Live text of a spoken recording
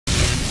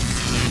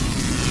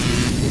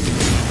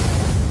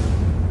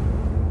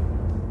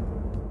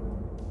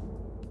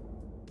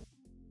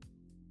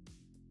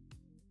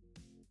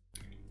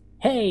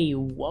Hey,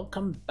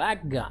 welcome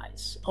back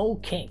guys.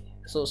 Okay,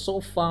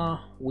 so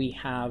far we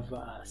have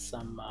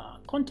some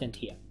content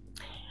here,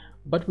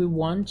 but we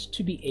want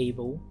to be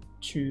able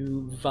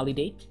to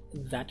validate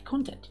that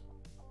content.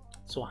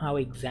 So how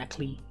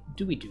exactly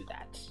do we do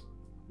that?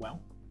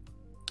 Well,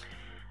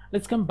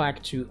 let's come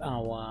back to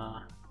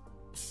our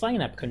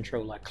signup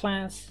controller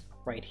class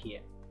right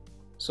here.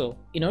 So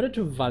in order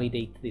to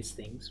validate these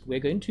things, we're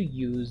going to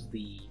use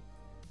the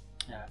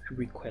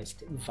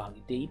request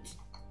validate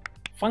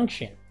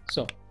function.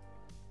 So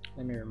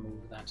let me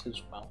remove that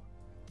as well,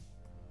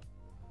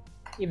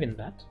 even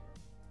that.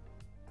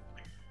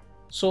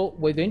 So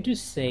we're going to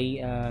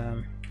say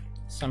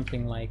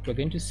something like, we're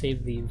going to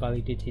save the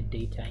validated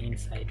data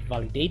inside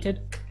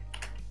validated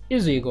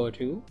is equal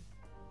to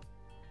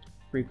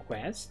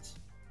request,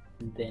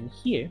 and then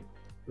here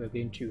we're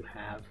going to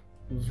have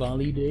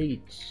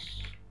validate,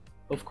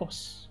 of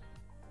course,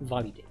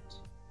 validate,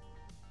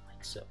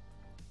 like so.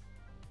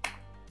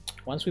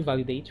 Once we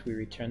validate, we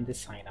return the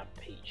sign up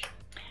page.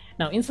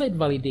 Now inside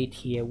validate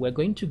here, we're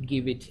going to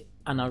give it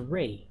an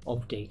array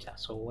of data.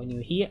 So when you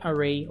hear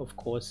array, of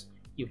course,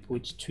 you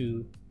put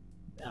two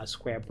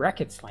square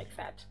brackets like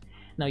that.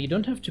 Now you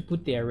don't have to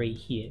put the array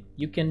here.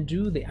 You can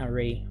do the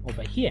array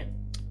over here.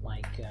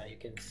 Like you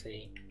can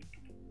say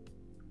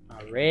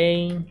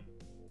array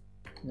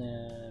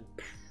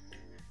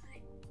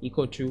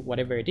equal to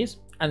whatever it is.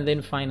 And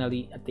then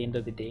finally, at the end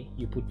of the day,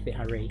 you put the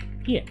array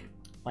here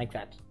like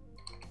that.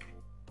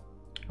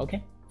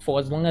 Okay, for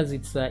as long as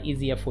it's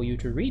easier for you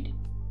to read,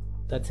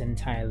 that's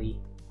entirely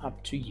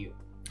up to you.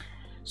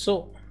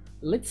 So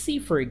let's see,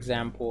 for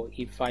example,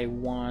 if I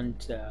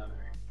want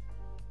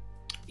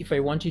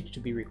it to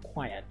be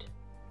required,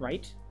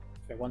 right?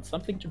 If I want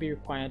something to be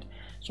required,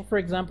 so for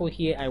example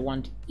here I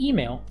want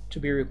email to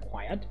be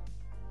required.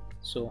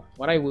 So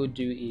what I will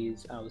do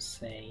is I'll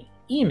say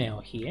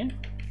email here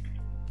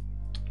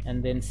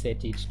and then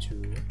set it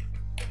to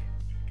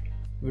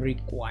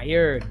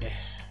required,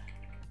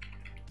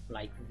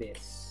 like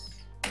this.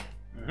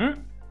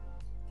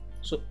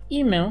 So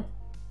email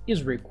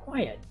is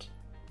required,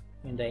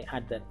 and I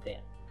add that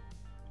there.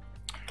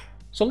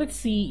 So let's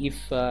see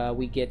if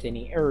we get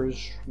any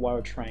errors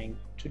while trying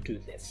to do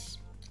this.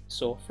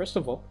 So first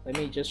of all, let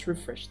me just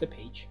refresh the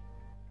page.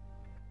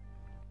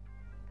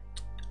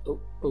 Oh,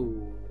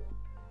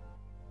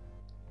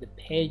 the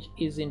page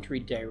isn't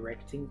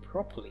redirecting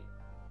properly.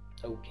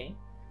 Okay,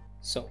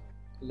 so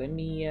let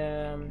me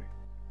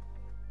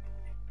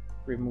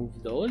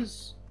remove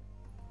those.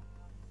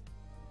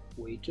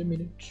 Wait a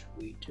minute.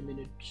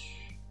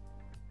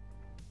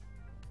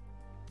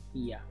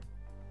 Yeah,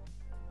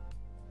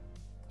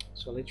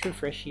 so let's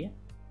refresh here.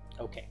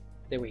 Okay,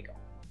 there we go.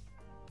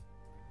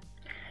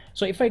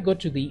 So if I go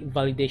to the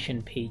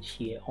validation page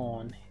here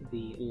on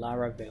the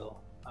Laravel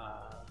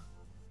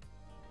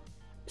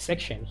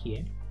section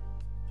here,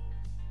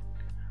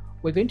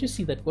 we're going to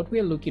see that what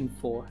we're looking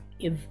for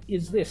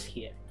is this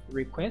here,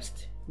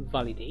 request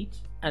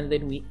validate, and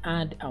then we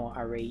add our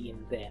array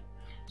in there.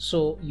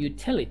 So you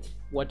tell it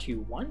what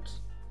you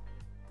want,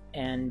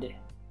 and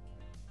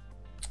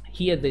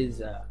here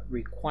there's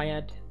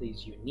required,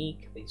 there's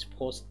unique, there's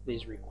post,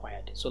 there's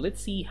required. So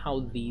let's see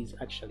how these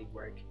actually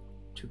work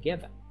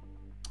together.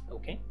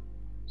 Okay,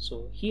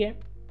 so here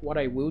what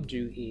I will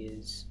do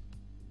is,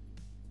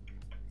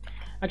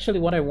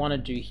 actually what I want to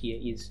do here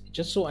is,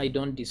 just so I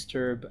don't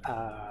disturb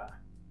I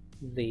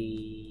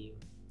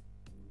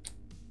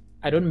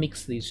don't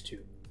mix these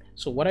two.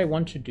 So what I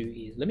want to do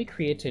is, let me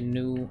create a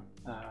new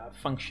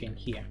function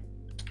here.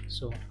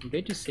 So I'm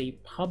going to say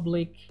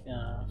public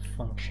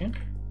function,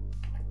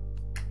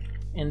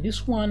 and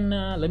this one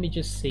let me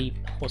just say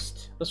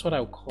post. That's what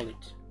I'll call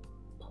it,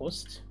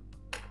 post,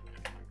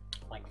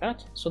 like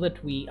that, so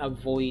that we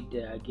avoid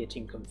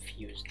getting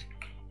confused.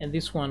 And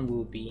this one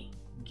will be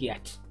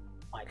get,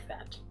 like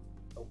that.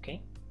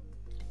 Okay,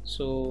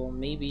 so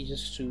maybe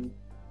just to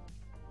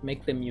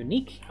make them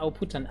unique, I'll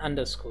put an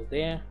underscore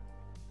there,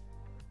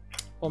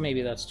 or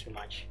maybe that's too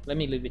much. Let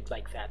me leave it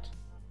like that.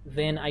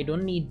 Then I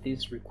don't need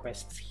these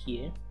requests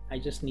here, I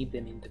just need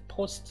them in the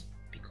post,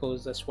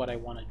 because that's what I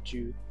want to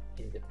do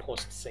in the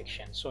post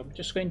section. So I'm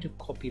just going to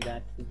copy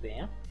that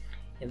there,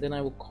 and then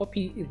I will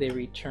copy the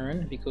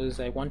return, because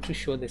I want to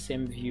show the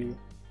same view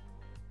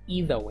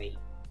either way,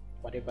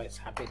 whatever is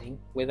happening,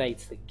 whether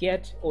it's the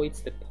get or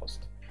it's the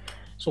post.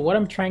 So what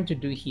I'm trying to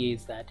do here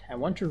is that I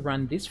want to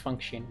run this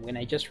function when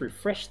I just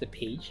refresh the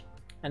page,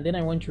 and then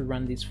I want to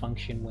run this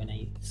function when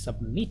I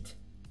submit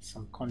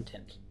some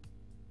content.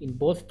 In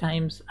both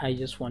times, I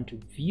just want to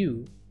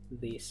view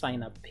the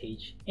sign up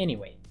page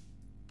anyway.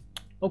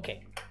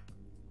 Okay,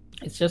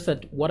 it's just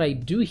that what I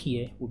do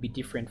here will be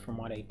different from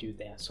what I do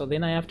there. So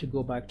then I have to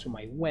go back to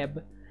my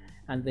web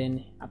and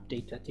then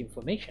update that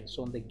information.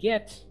 So on the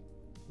get,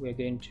 we're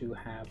going to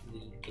have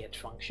the get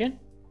function.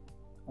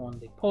 On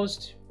the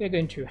post, we're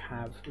going to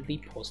have the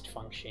post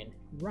function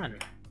run.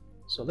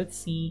 So let's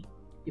see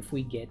if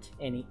we get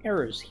any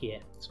errors here.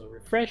 So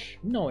refresh,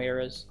 no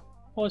errors.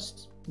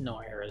 Post, no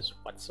errors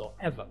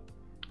whatsoever.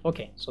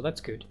 Okay, so that's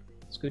good.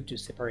 It's good to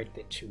separate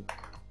the two.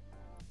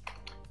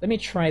 Let me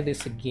try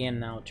this again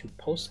now to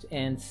post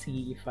and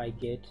see if I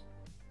get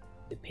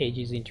the page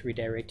isn't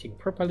redirecting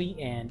properly,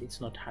 and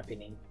it's not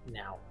happening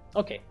now.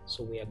 Okay,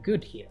 so we are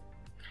good here.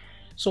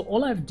 So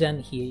all I've done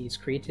here is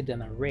created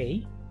an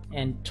array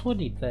and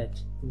told it that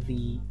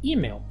the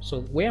email,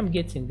 so where I'm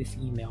getting this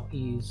email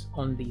is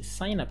on the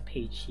sign up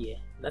page here.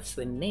 That's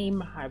the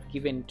name I've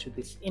given to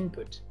this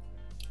input.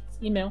 It's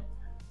email.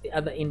 The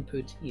other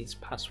input is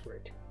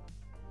password.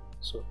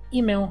 So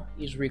email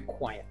is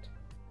required.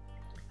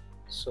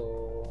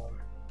 So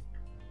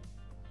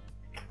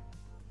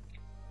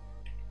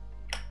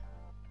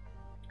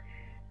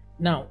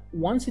now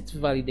once it's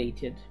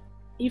validated,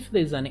 if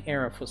there's an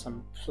error for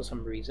some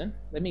reason,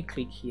 let me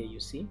click here, you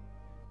see,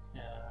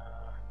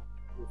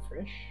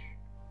 refresh.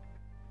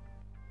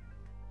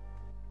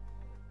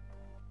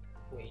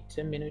 Wait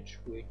a minute.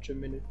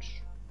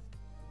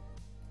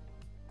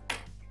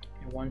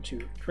 I want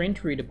to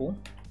print readable.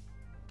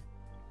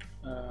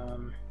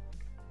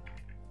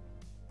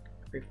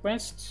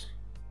 Request.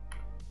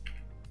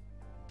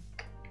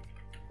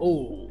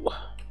 Oh,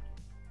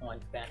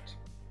 like that.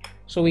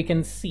 So we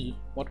can see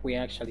what we're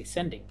actually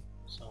sending.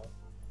 So,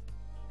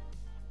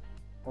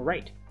 all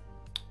right.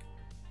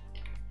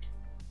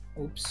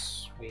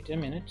 Oops, wait a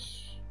minute.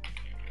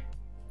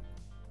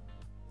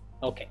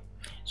 Okay,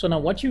 so now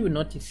what you will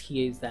notice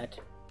here is that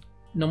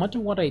no matter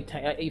what I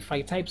type, if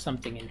I type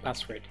something in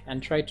password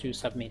and try to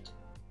submit,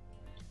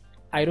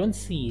 I don't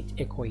see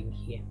it echoing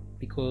here,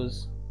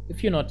 because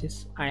if you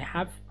notice, I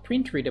have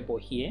print readable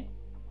here,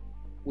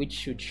 which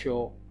should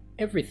show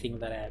everything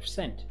that I have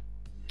sent.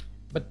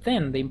 But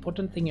then the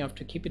important thing you have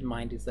to keep in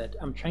mind is that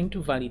I'm trying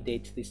to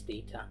validate this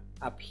data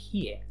up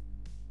here.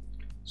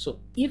 So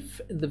if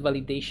the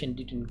validation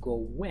didn't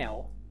go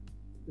well,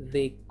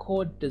 the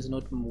code does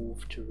not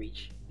move to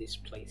reach this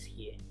place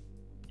here.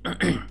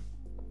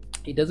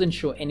 It doesn't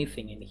show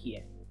anything in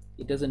here.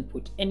 It doesn't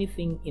put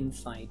anything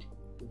inside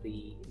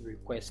the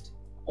request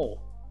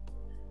all.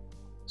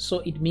 So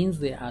it means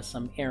there are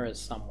some errors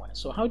somewhere.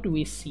 So how do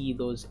we see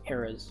those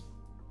errors?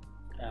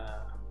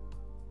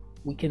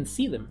 We can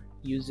see them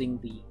using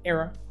the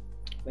error.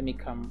 Let me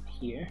come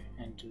here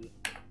and do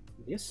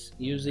this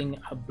using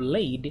a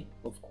blade,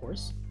 of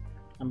course.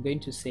 I'm going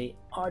to say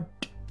art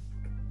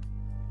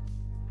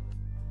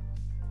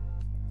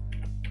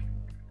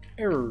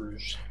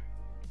errors.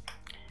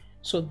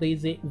 So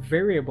there's a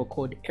variable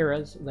called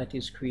errors that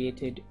is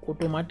created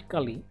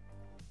automatically.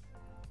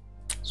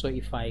 So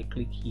if I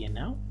click here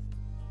now,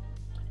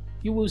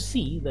 you will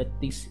see that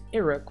this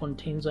error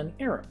contains an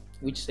error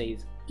which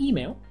says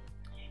email,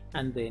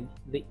 and then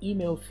the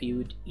email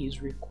field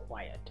is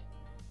required.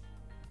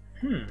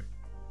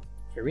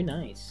 Very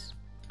nice.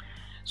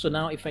 So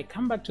now if I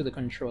come back to the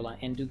controller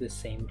and do the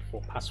same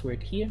for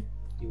password here,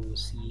 you will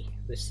see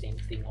the same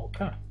thing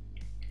occur.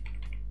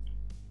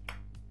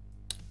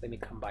 Let me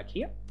come back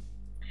here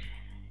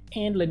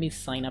and let me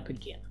sign up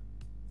again.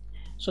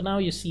 So now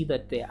you see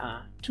that there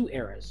are two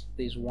errors.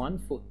 There's one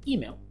for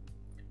email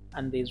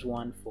and there's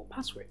one for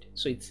password.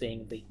 So it's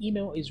saying the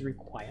email is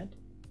required,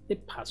 the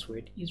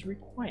password is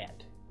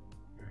required.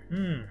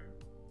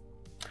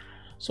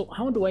 So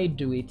how do I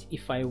do it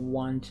if I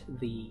want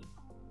the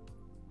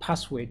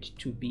password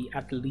to be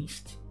at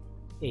least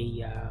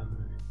a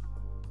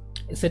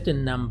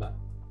certain number?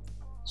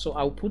 So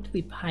I'll put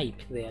the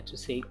pipe there to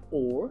say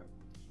or,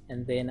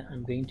 and then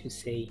I'm going to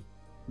say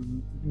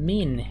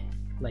min.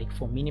 Like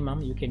for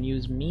minimum, you can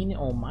use min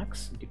or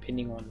max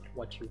depending on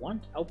what you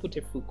want. I'll put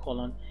a full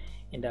colon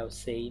and I'll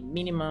say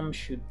minimum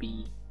should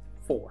be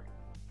 4,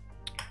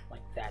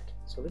 like that.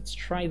 So let's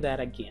try that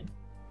again.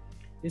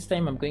 This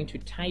time I'm going to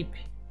type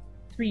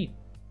 3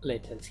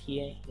 letters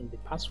here in the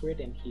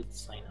password and hit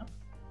sign up.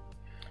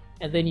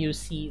 And then you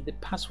see the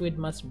password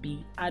must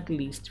be at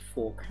least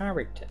 4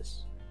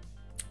 characters.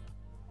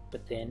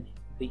 But then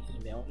the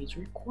email is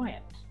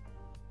required.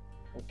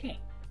 Okay.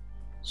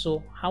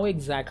 So how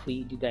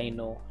exactly did I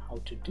know how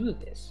to do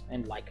this?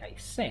 And like I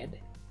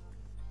said,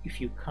 if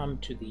you come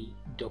to the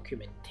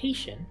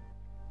documentation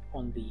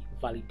on the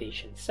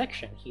validation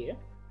section here,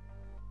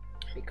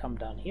 we come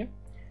down here,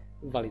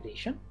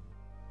 validation.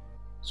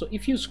 So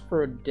if you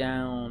scroll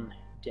down,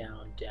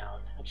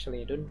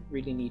 actually I don't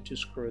really need to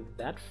scroll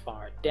that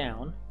far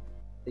down.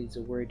 There's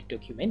a word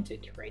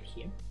documented right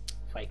here.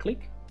 If I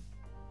click,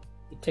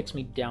 it takes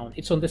me down.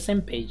 It's on the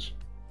same page,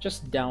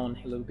 just down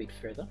a little bit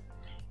further.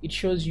 It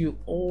shows you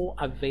all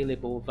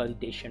available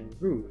validation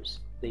rules.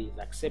 There is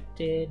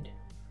accepted.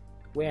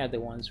 Where are the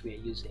ones we are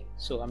using?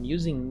 So I'm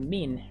using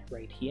min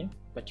right here,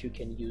 but you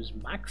can use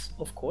max,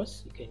 of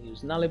course. You can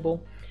use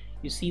nullable.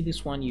 You see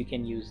this one, you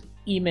can use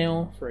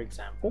email, for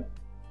example.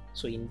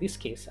 So in this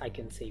case, I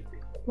can say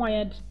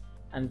required,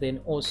 and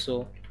then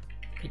also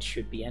it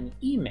should be an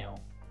email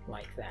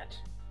like that.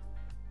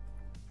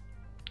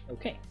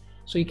 Okay,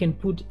 so you can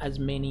put as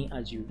many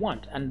as you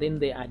want, and then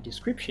there are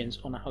descriptions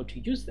on how to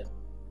use them.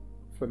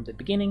 From the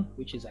beginning,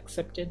 which is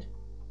accepted,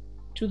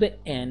 to the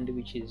end,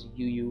 which is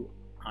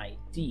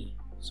UUID.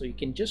 So you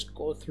can just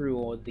go through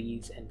all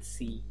these and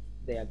see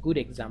there are good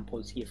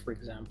examples here. For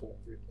example,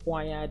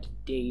 required,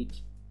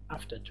 date,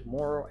 after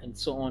tomorrow, and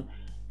so on.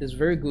 There's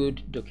very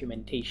good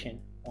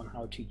documentation on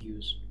how to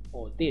use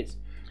all this.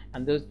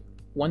 And there's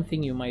one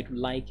thing you might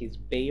like is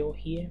bail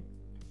here.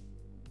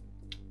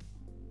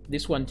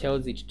 This one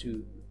tells it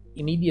to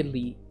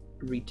immediately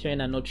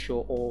return and not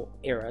show all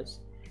errors.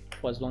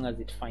 For as long as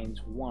it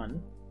finds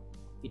one,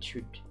 it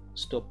should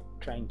stop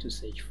trying to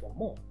search for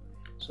more.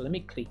 So let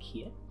me click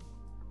here.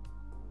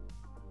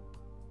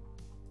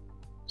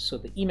 So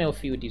the email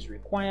field is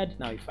required.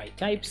 Now if I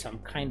type some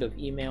kind of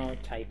email,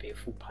 type a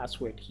full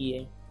password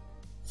here,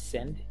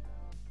 send,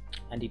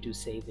 and it will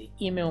say the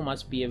email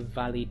must be a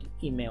valid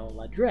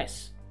email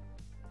address.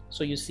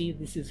 So you see,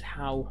 this is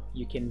how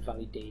you can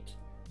validate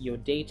your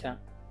data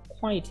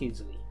quite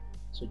easily.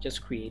 So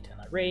just create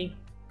an array,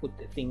 put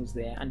the things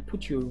there, and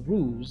put your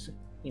rules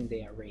in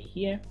the array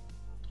here,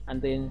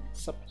 and then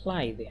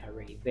supply the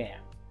array there.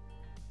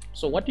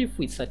 So what if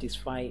we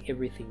satisfy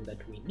everything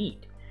that we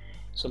need?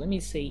 So let me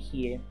say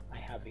here I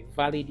have a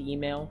valid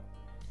email,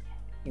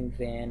 and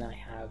then I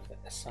have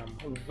some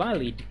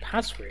valid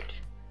password,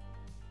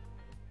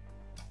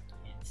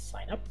 and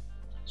sign up.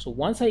 So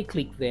once I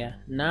click there,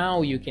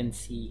 now you can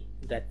see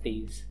that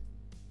there's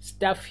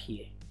stuff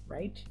here,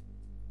 right?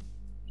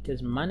 It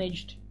has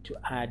managed to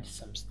add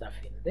some stuff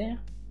in there,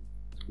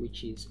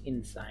 which is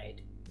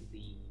inside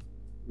the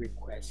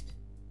request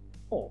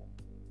all.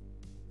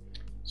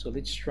 So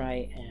let's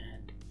try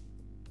and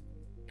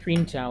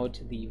print out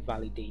the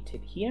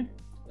validated here.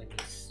 Let me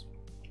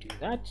do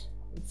that.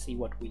 Let's see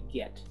what we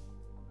get.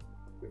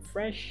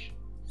 Refresh,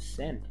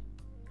 send.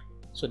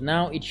 So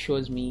now it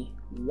shows me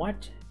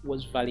what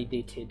was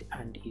validated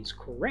and is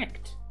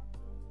correct.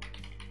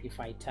 If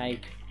I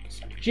type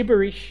some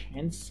gibberish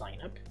and sign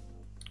up,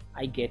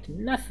 I get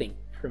nothing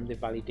from the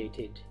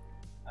validated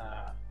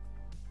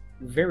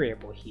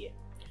variable here.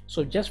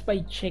 So just by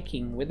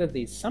checking whether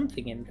there's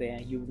something in there,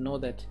 you know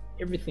that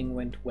everything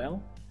went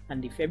well.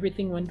 And if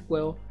everything went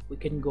well, we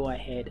can go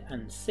ahead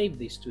and save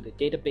this to the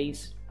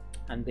database,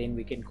 and then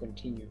we can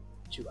continue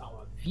to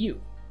our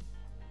view.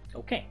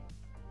 Okay,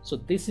 so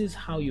this is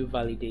how you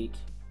validate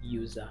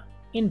user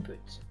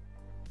input.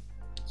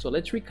 So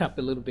let's recap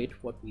a little bit.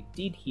 What we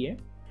did here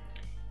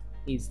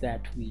is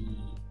that we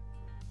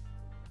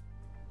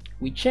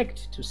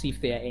checked to see if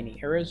there are any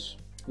errors.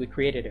 We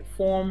created a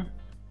form.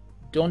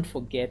 Don't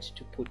forget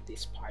to put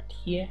this part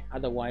here,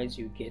 otherwise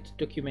you get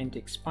document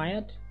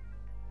expired.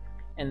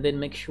 And then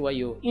make sure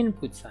your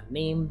inputs are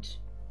named,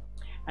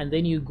 and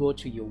then you go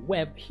to your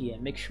web here,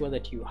 make sure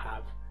that you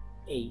have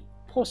a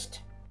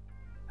post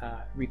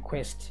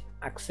request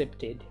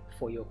accepted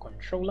for your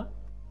controller.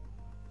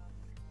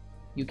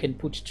 You can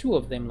put two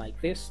of them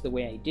like this, the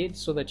way I did,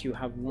 so that you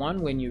have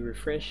one when you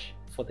refresh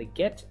for the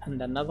get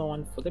and another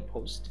one for the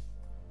post.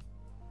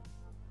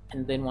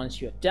 And then once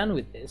you're done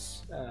with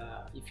this,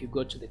 if you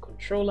go to the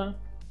controller,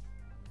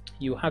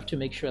 you have to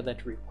make sure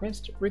that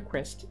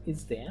request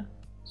is there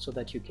so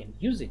that you can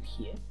use it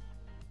here.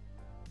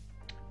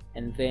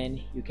 And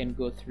then you can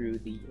go through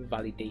the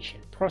validation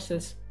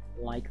process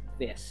like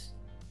this.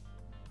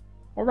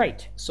 All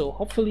right, so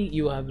hopefully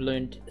you have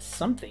learned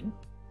something,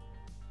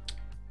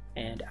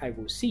 and I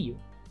will see you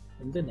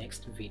in the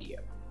next video.